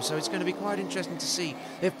 laps to go. So it's going to be quite interesting to see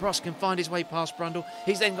if Prost can find his way past Brundle.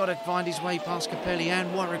 He's then got to find his way past Capelli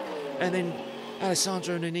and Warwick, and then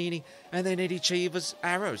Alessandro Nannini, and then Eddie Cheever's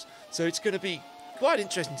Arrows. So it's going to be quite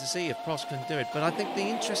interesting to see if Prost can do it. But I think the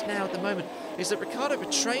interest now at the moment is that Riccardo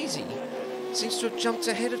Patrese seems to have jumped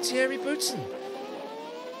ahead of Thierry Boutsen.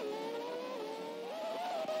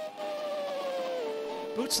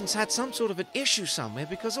 Boutsen's had some sort of an issue somewhere,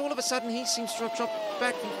 because all of a sudden he seems to have dropped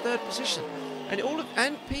back from 3rd position,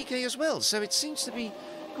 and Piquet as well. So it seems to be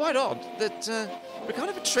quite odd that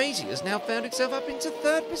Riccardo Patrese has now found himself up into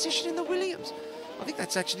 3rd position in the Williams. I think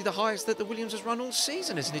that's actually the highest that the Williams has run all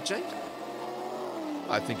season, isn't it, James?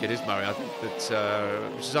 I think it is, Murray. I think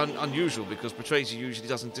that which is unusual, because Patrese usually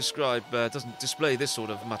doesn't display this sort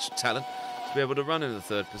of much talent to be able to run in the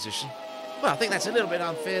 3rd position. Well, I think that's a little bit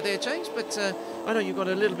unfair there, James, but I know you've got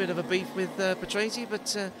a little bit of a beef with Patrese,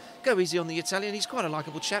 but go easy on the Italian. He's quite a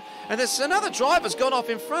likeable chap. And there's another driver's gone off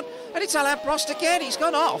in front, and it's Alain Prost again. He's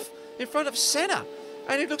gone off in front of Senna,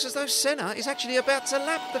 and it looks as though Senna is actually about to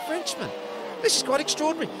lap the Frenchman. This is quite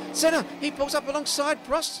extraordinary. Senna, he pulls up alongside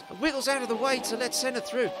Prost, wiggles out of the way to let Senna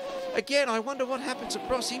through. Again, I wonder what happened to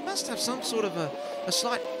Prost. He must have some sort of a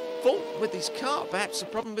slight fault with his car, perhaps a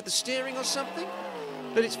problem with the steering or something.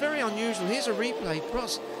 But it's very unusual. Here's a replay.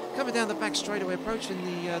 Prost coming down the back straightaway, approaching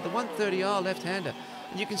the 130R left-hander.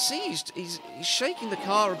 And you can see he's shaking the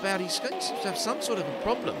car about. He seems to have some sort of a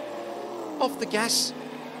problem. Off the gas.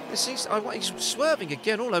 He's swerving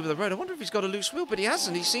again all over the road. I wonder if he's got a loose wheel, but he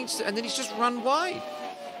hasn't. He seems to, and then he's just run wide.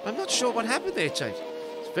 I'm not sure what happened there, James.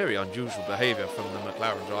 It's very unusual behaviour from the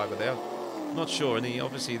McLaren driver there. I'm not sure, and he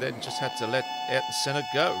obviously then just had to let Ayrton Senna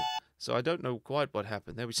go. So I don't know quite what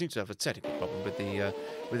happened there. We seem to have a technical problem with the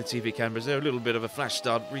TV cameras there. A little bit of a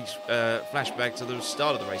flashback to the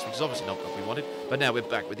start of the race, which is obviously not what we wanted. But now we're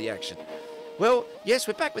back with the action. Well, yes,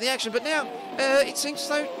 we're back with the action, but now it seems as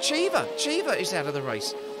though Cheever is out of the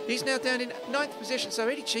race. He's now down in 9th position, so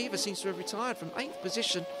Eddie Cheever seems to have retired from 8th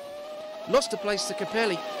position, lost a place to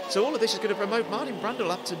Capelli. So all of this is going to promote Martin Brundle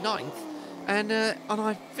up to 9th. And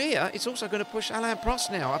I fear it's also going to push Alain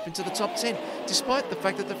Prost now up into the top 10, despite the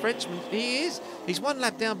fact that the Frenchman, he's one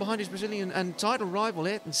lap down behind his Brazilian and title rival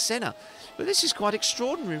Ayrton Senna. But this is quite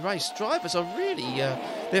extraordinary race. Drivers are really,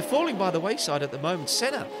 they're falling by the wayside at the moment.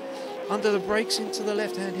 Senna under the brakes into the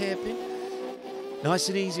left-hand hairpin. Nice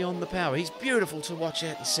and easy on the power. He's beautiful to watch,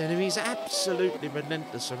 Ayrton Senna. He's absolutely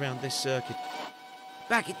relentless around this circuit.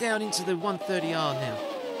 Back it down into the 130R now.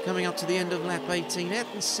 Coming up to the end of lap 18.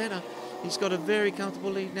 Ayrton Senna, he's got a very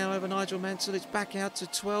comfortable lead now over Nigel Mansell. It's back out to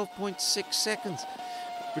 12.6 seconds.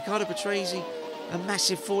 Riccardo Patrese, a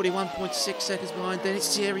massive 41.6 seconds behind. Then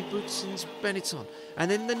it's Thierry Boutsen's Benetton.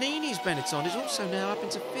 And then the Nini's Benetton is also now up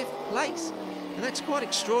into 5th place. And that's quite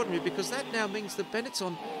extraordinary, because that now means the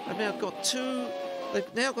Benetton have now got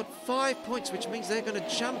they've now got 5 points, which means they're going to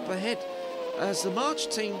jump ahead as the March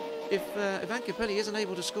team if Ivan Capelli isn't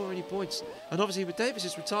able to score any points. And obviously with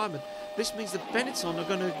Davies' retirement, this means the Benetton are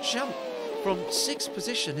going to jump from 6th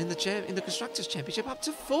position in the Constructors' Championship up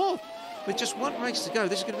to 4th. With just one race to go,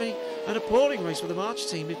 this is going to be an appalling race for the March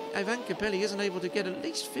team if Ivan Capelli isn't able to get at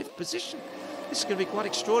least 5th position. This is going to be quite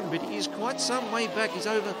extraordinary, but he is quite some way back. He's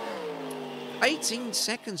over 18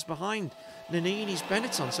 seconds behind Nannini's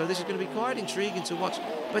Benetton, so this is going to be quite intriguing to watch.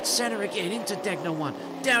 But Senna again into Degner 1,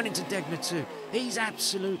 down into Degner 2. He's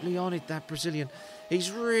absolutely on it, that Brazilian.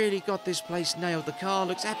 He's really got this place nailed. The car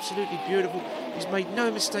looks absolutely beautiful. He's made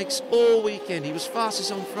no mistakes all weekend. He was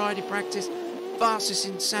fastest on Friday practice, fastest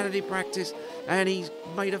in Saturday practice, and he's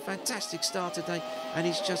made a fantastic start today, and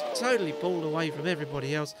he's just totally pulled away from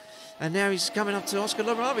everybody else. And now he's coming up to Oscar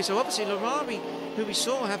Larrauri. So obviously Larrauri, who we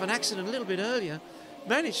saw have an accident a little bit earlier,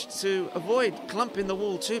 managed to avoid clumping the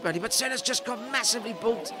wall too badly, but Senna's just got massively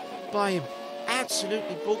balked by him.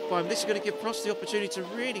 Absolutely balked by him. This is going to give Prost the opportunity to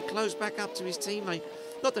really close back up to his teammate.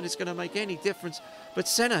 Not that it's going to make any difference, but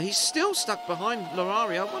Senna, he's still stuck behind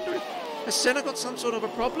Larrauri. I wonder if has Senna got some sort of a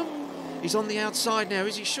problem? He's on the outside now.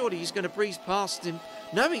 Is he surely he's going to breeze past him?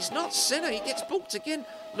 No, he's not. Senna, he gets balked again.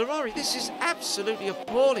 Larrauri, this is absolutely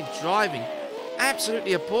appalling driving.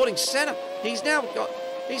 Absolutely appalling. Senna, he's now got...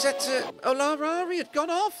 He's at... Larrauri had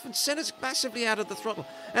gone off, and Senna's massively out of the throttle.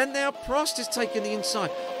 And now Prost is taking the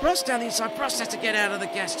inside. Prost down the inside. Prost has to get out of the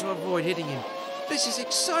gas to avoid hitting him. This is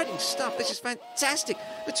exciting stuff. This is fantastic.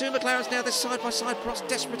 The two McLarens now, they're side by side. Prost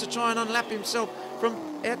desperate to try and unlap himself from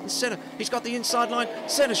Ayrton Senna. He's got the inside line.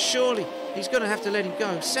 Senna, surely he's going to have to let him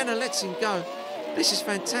go. Senna lets him go. This is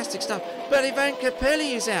fantastic stuff. But Ivan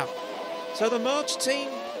Capelli is out. So the March team,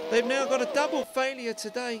 they've now got a double failure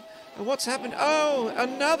today. And what's happened? Oh,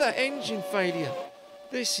 another engine failure.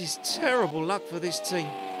 This is terrible luck for this team.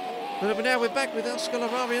 But now we're back with Oscar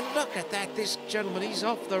Larrauri, and look at that. This gentleman, he's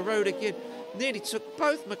off the road again. Nearly took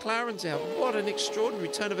both McLarens out. What an extraordinary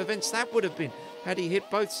turn of events that would have been had he hit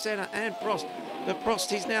both Senna and Prost. But Prost,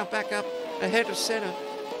 he's now back up ahead of Senna,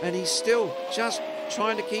 and he's still just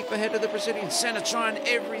trying to keep ahead of the Brazilian. Senna trying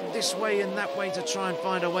every this way and that way to try and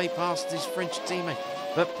find a way past his French teammate.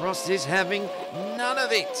 But Prost is having none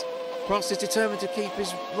of it. Prost is determined to keep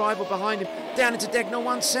his rival behind him. Down into Degner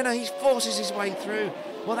 1, Senna, he forces his way through.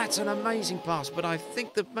 Well, that's an amazing pass, but I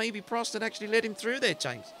think that maybe Prost had actually led him through there,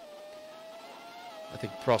 James. I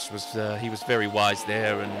think Prost was he was very wise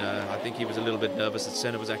there, and I think he was a little bit nervous that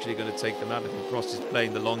Senna was actually going to take them out. I think Prost is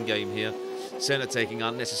playing the long game here. Senna taking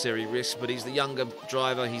unnecessary risks, but he's the younger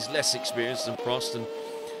driver. He's less experienced than Prost, and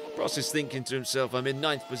Prost is thinking to himself, I'm in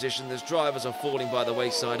 9th position. There's drivers are falling by the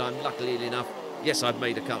wayside. I'm luckily enough. Yes, I've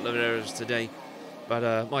made a couple of errors today,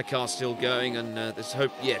 but my car's still going, and there's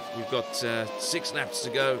hope yet. We've got 6 laps to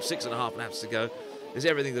go, 6.5 laps to go. There's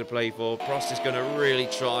everything to play for. Prost is going to really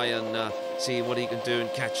try and see what he can do and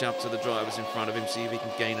catch up to the drivers in front of him, see if he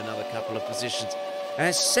can gain another couple of positions.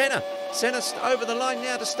 As Senna's over the line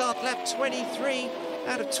now to start lap 23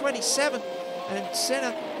 out of 27. And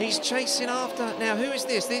Senna, he's chasing after. Now, who is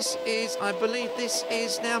this? This is, I believe, this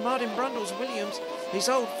is now Martin Brundle's Williams, his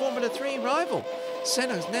old Formula 3 rival.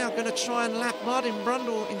 Senna's now going to try and lap Martin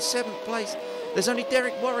Brundle in 7th place. There's only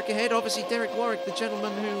Derek Warwick ahead. Obviously, Derek Warwick, the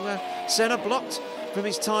gentleman who Senna blocked from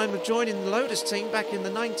his time of joining the Lotus team back in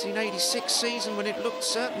the 1986 season when it looked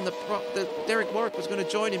certain that Derek Warwick was going to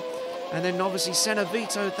join him. And then, obviously, Senna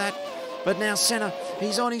vetoed that. But now Senna,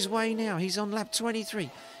 he's on his way now. He's on lap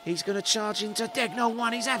 23. He's going to charge into Degner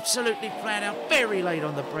 1. He's absolutely flat out. Very late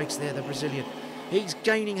on the brakes there, the Brazilian. He's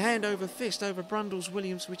gaining hand over fist over Brundle's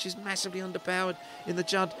Williams, which is massively underpowered in the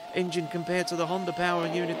Judd engine compared to the Honda power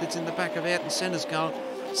unit that's in the back of Ayrton Senna's car.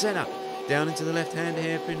 Senna down into the left-hand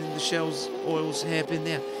hairpin in the Shell's oils hairpin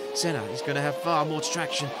there. Senna is going to have far more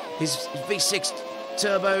traction. His V6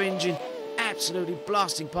 turbo engine absolutely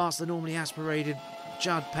blasting past the normally aspirated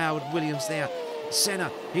Judd-powered Williams there.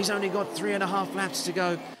 Senna. He's only got 3.5 laps to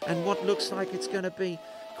go, and what looks like it's going to be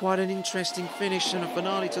quite an interesting finish and a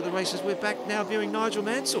finale to the races. We're back now viewing Nigel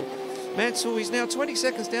Mansell. Mansell is now 20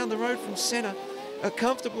 seconds down the road from Senna, a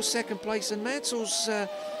comfortable second place, and Mansell's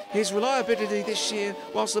his reliability this year,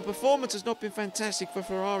 whilst the performance has not been fantastic for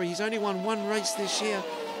Ferrari, he's only won one race this year,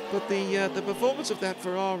 but the performance of that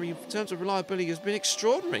Ferrari in terms of reliability has been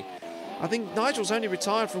extraordinary. I think Nigel's only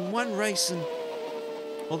retired from one race, and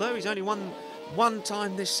although he's only won one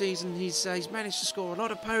time this season, he's managed to score a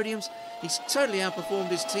lot of podiums. He's totally outperformed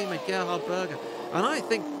his teammate Gerhard Berger, and I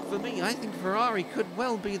think Ferrari could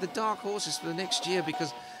well be the dark horses for the next year,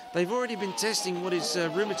 because they've already been testing what is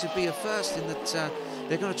rumoured to be a first, in that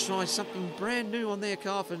they're going to try something brand new on their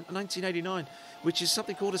car for 1989, which is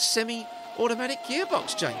something called a semi-automatic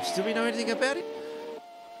gearbox. James, do we know anything about it?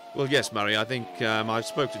 Well, yes, Murray. I think I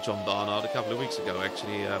spoke to John Barnard a couple of weeks ago,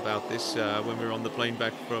 actually, about this when we were on the plane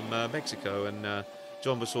back from Mexico, and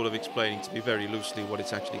John was sort of explaining to me very loosely what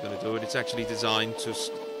it's actually going to do, and it's actually designed to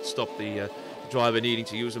stop the driver needing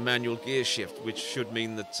to use a manual gear shift, which should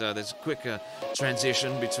mean that there's a quicker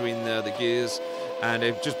transition between the gears, and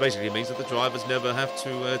it just basically means that the drivers never have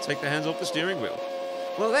to take their hands off the steering wheel.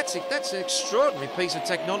 Well, that's an extraordinary piece of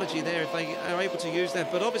technology there if they are able to use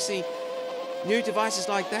that, but obviously new devices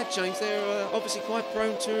like that, James, they're obviously quite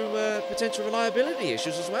prone to potential reliability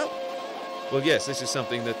issues as well. Well, yes, this is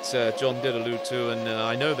something that John did allude to, and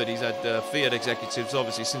I know that he's had Fiat executives,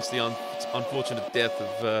 obviously, since the unfortunate death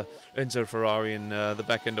of Enzo Ferrari in the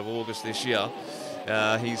back end of August this year.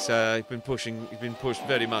 He's been pushed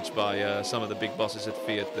very much by some of the big bosses at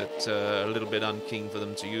Fiat that are a little bit unkeen for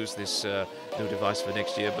them to use this new device for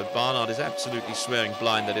next year. But Barnard is absolutely swearing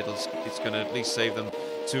blind that it's going to at least save them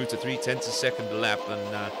 2 to 3 tenths a second a lap,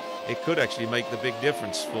 and it could actually make the big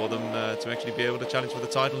difference for them to actually be able to challenge for the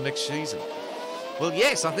title next season. Well,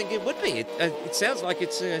 yes, I think it would be. It sounds like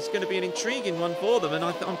it's going to be an intriguing one for them, and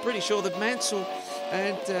I'm pretty sure that Mansell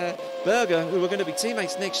and Berger, who are going to be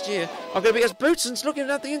teammates next year, are going to be, as Boutsen's looking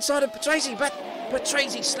at the inside of Patrese, but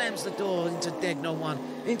Patrese slams the door into Degner 1,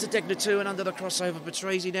 into Degner 2, and under the crossover.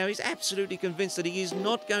 Patrese now, he's absolutely convinced that he is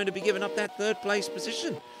not going to be giving up that third place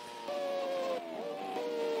position.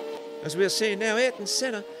 As we are seeing now, Ayrton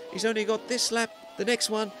Senna, he's only got this lap, the next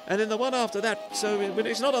one, and then the one after that. So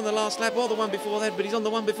it's not on the last lap or the one before that, but he's on the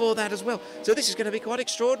one before that as well. So this is going to be quite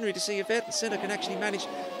extraordinary to see if Ayrton Senna can actually manage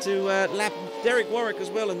to lap Derek Warwick as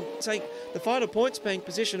well and take the final points-paying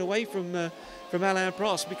position away from Alain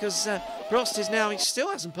Prost, because Prost is now, he still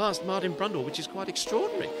hasn't passed Martin Brundle, which is quite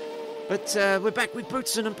extraordinary. But we're back with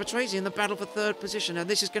Boutsen and Patrese in the battle for third position, and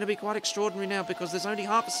this is going to be quite extraordinary now, because there's only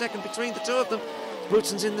half a second between the two of them.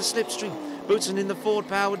 Boutsen's in the slipstream, Boutsen in the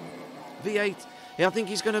Ford-powered V8. Yeah, I think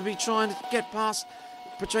he's going to be trying to get past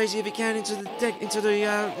Patrese if he can into the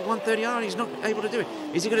 130R, and he's not able to do it.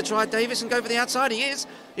 Is he going to try Davies and go for the outside? He is.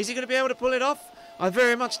 Is he going to be able to pull it off? I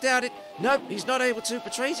very much doubt it. Nope, he's not able to.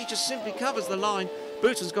 Patrese just simply covers the line.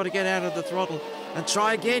 Boutsen's got to get out of the throttle and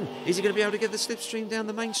try again. Is he going to be able to get the slipstream down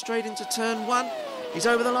the main straight into turn 1? He's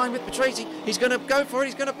over the line with Patrese. He's going to go for it.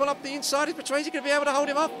 He's going to pull up the inside. Is Patrese going to be able to hold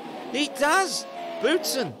him up? He does.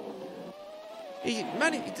 Boutsen. He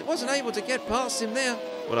wasn't able to get past him there.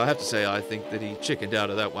 Well, I have to say, I think that he chickened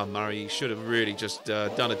out of that one, Murray. He should have really just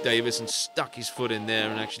done a Davis and stuck his foot in there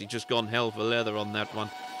and actually just gone hell for leather on that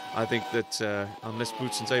one. I think that unless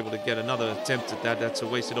Boutsen's able to get another attempt at that, that's a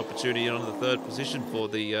wasted opportunity on the third position for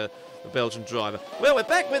the Belgian driver. Well, we're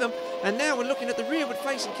back with him, and now we're looking at the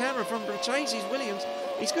rearward-facing camera from Patrase's Williams.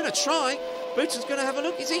 He's going to try. Boutsen's going to have a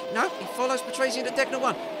look. Is he? No, he follows Patrese into Degner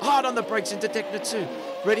 1. Hard on the brakes into Degner 2.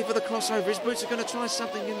 Ready for the crossover. Is Boutsen going to try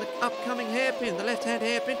something in the upcoming hairpin, the left-hand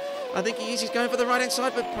hairpin? I think he is. He's going for the right-hand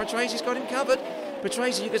side, but Patrese's got him covered.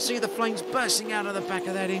 Patrese, you can see the flames bursting out of the back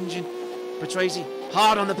of that engine. Patrese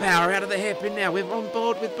hard on the power, out of the hairpin now. We're on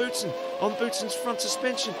board with Boutsen, on Boutsen's front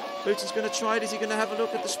suspension. Boutsen's going to try it. Is he going to have a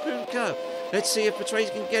look at the spoon curve? Let's see if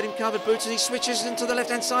Patrese can get him covered. Boutsen, he switches into the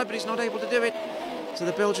left-hand side, but he's not able to do it. So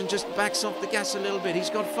the Belgian just backs off the gas a little bit. He's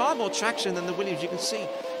got far more traction than the Williams, you can see.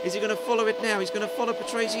 Is he going to follow it now? He's going to follow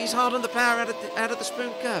Patrese. He's hard on the power out of the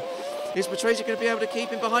spoon curve. Is Patrese going to be able to keep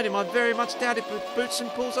him behind him? I very much doubt it, but Boutsen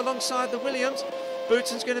pulls alongside the Williams.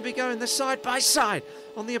 Boutsen's going to be going the side by side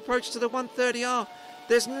on the approach to the 130R.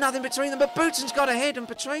 There's nothing between them, but Boutsen's got ahead, and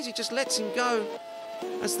Patrese just lets him go.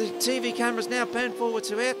 As the TV cameras now pan forward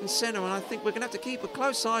to Ayrton Senna, and I think we're going to have to keep a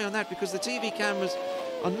close eye on that, because the TV cameras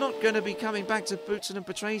are not going to be coming back to Boutsen and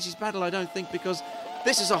Patrese's battle, I don't think, because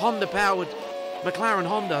this is a Honda-powered McLaren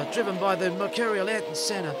Honda driven by the mercurial Ayrton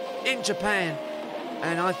Senna in Japan.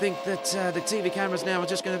 And I think that the TV cameras now are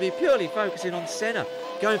just going to be purely focusing on Senna,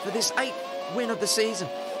 going for this 8th win of the season.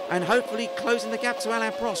 and hopefully closing the gap to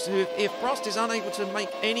Alain Prost, who, if Prost is unable to make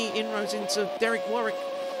any inroads into Derek Warwick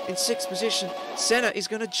in 6th position, Senna is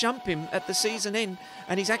going to jump him at the season end,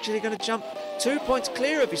 and he's actually going to jump 2 points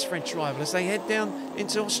clear of his French rival as they head down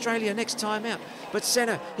into Australia next time out. But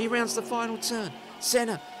Senna, he rounds the final turn.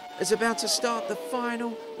 Senna is about to start the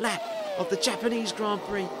final lap of the Japanese Grand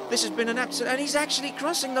Prix. This has been an absolute, and he's actually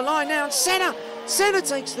crossing the line now, and Senna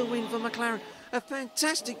takes the win for McLaren. A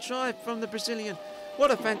fantastic drive from the Brazilian. What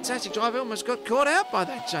a fantastic drive. I almost got caught out by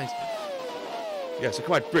that, James. Yeah, it's a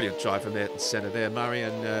quite brilliant drive from Ayrton Senna there, Murray,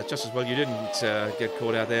 and just as well you didn't get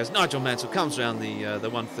caught out there. As Nigel Mansell comes around the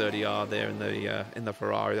 130R there in the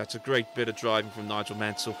Ferrari. That's a great bit of driving from Nigel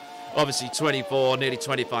Mansell. Obviously 24, nearly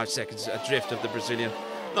 25 seconds adrift of the Brazilian.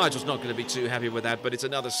 Nigel's not going to be too happy with that, but it's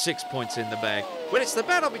another 6 points in the bag. Well, it's the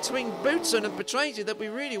battle between Boutsen and Patrese that we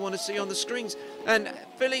really want to see on the screens. And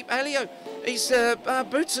Philippe Alliot,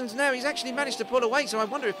 Boutsen's now, he's actually managed to pull away, so I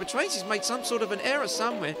wonder if Patrese's made some sort of an error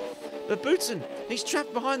somewhere. But Boutsen, he's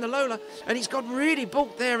trapped behind the Lola, and he's got really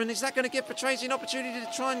balked there, and is that going to give Patrese an opportunity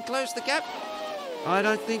to try and close the gap? I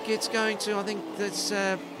don't think it's going to. I think there's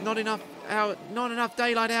not enough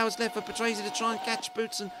daylight hours left for Patrese to try and catch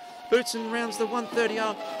Boutsen. Boutsen rounds the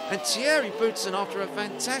 130R, and Thierry Boutsen, after a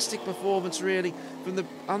fantastic performance really from the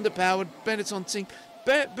underpowered Benetton team,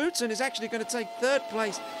 Boutsen is actually going to take 3rd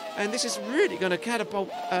place, and this is really going to catapult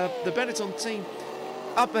the Benetton team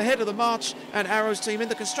up ahead of the March and Arrows team in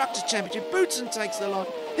the Constructors' Championship. Boutsen takes the line.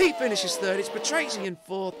 He finishes 3rd. It's Patrese in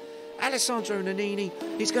 4th. Alessandro Nannini,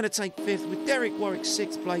 he's going to take 5th with Derek Warwick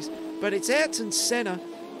 6th place. But it's Ayrton Senna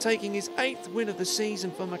taking his 8th win of the season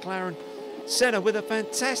for McLaren. Senna with a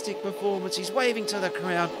fantastic performance. He's waving to the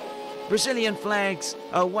crowd. Brazilian flags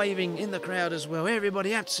are waving in the crowd as well.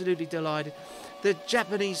 Everybody absolutely delighted. The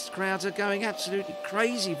Japanese crowds are going absolutely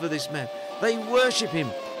crazy for this man. They worship him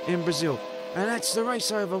in Brazil. And that's the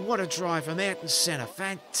race over. What a drive from Ayrton Senna.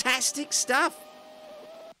 Fantastic stuff.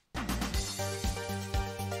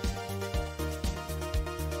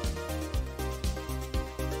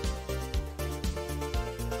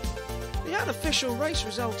 The unofficial race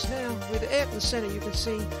results now with Ayrton Senna. You can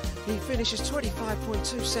see he finishes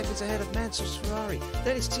 25.2 seconds ahead of Mansell's Ferrari.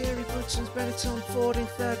 Then it's Thierry Boutsen's Benetton Ford in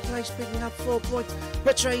 3rd place, picking up 4 points.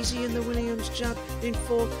 Patrese in the Williams Judd in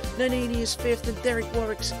 4th. Nannini is 5th, and Derek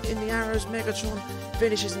Warwick in the Arrows Megatron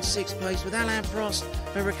finishes in 6th place, with Alain Prost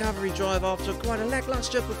a recovery drive after quite a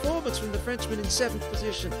lacklustre performance from the Frenchman in 7th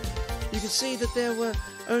position. You can see that there were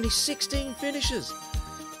only 16 finishers.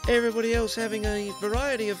 Everybody else having a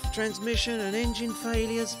variety of transmission and engine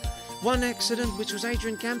failures. One accident, which was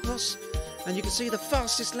Adrian Campos. And you can see the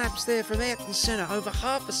fastest laps there from Ayrton Senna, over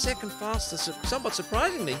half a second faster, somewhat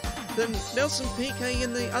surprisingly, than Nelson Piquet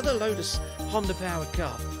in the other Lotus Honda-powered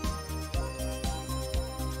car.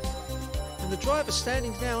 And the driver's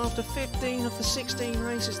standings now after 15 of the 16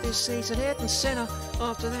 races this season. Ayrton Senna,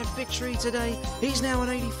 after that victory today, he's now on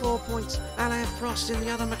 84 points. Alain Prost in the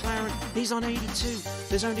other McLaren, he's on 82.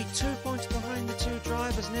 There's only 2 points behind the 2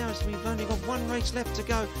 drivers now, as we've only got 1 race left to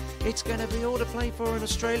go. It's going to be all to play for in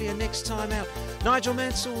Australia next time out. Nigel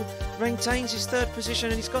Mansell maintains his 3rd position,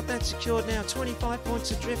 and he's got that secured now. 25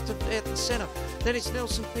 points adrift of Ayrton Senna. Then it's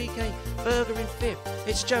Nelson Piquet, Berger in 5th.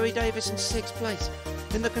 It's Joey Davies in 6th place.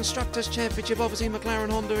 In the Constructors' Championship, obviously McLaren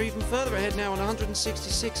Honda even further ahead now on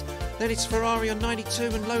 166. Then it's Ferrari on 92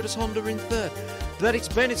 and Lotus Honda in 3rd. But it's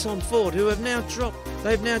Benetton Ford who have now dropped.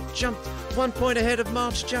 They've now jumped 1 point ahead of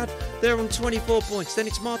March Judd. They're on 24 points. Then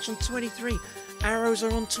it's March on 23. Arrows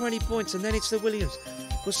are on 20 points. And then it's the Williams.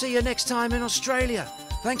 We'll see you next time in Australia.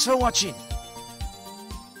 Thanks for watching.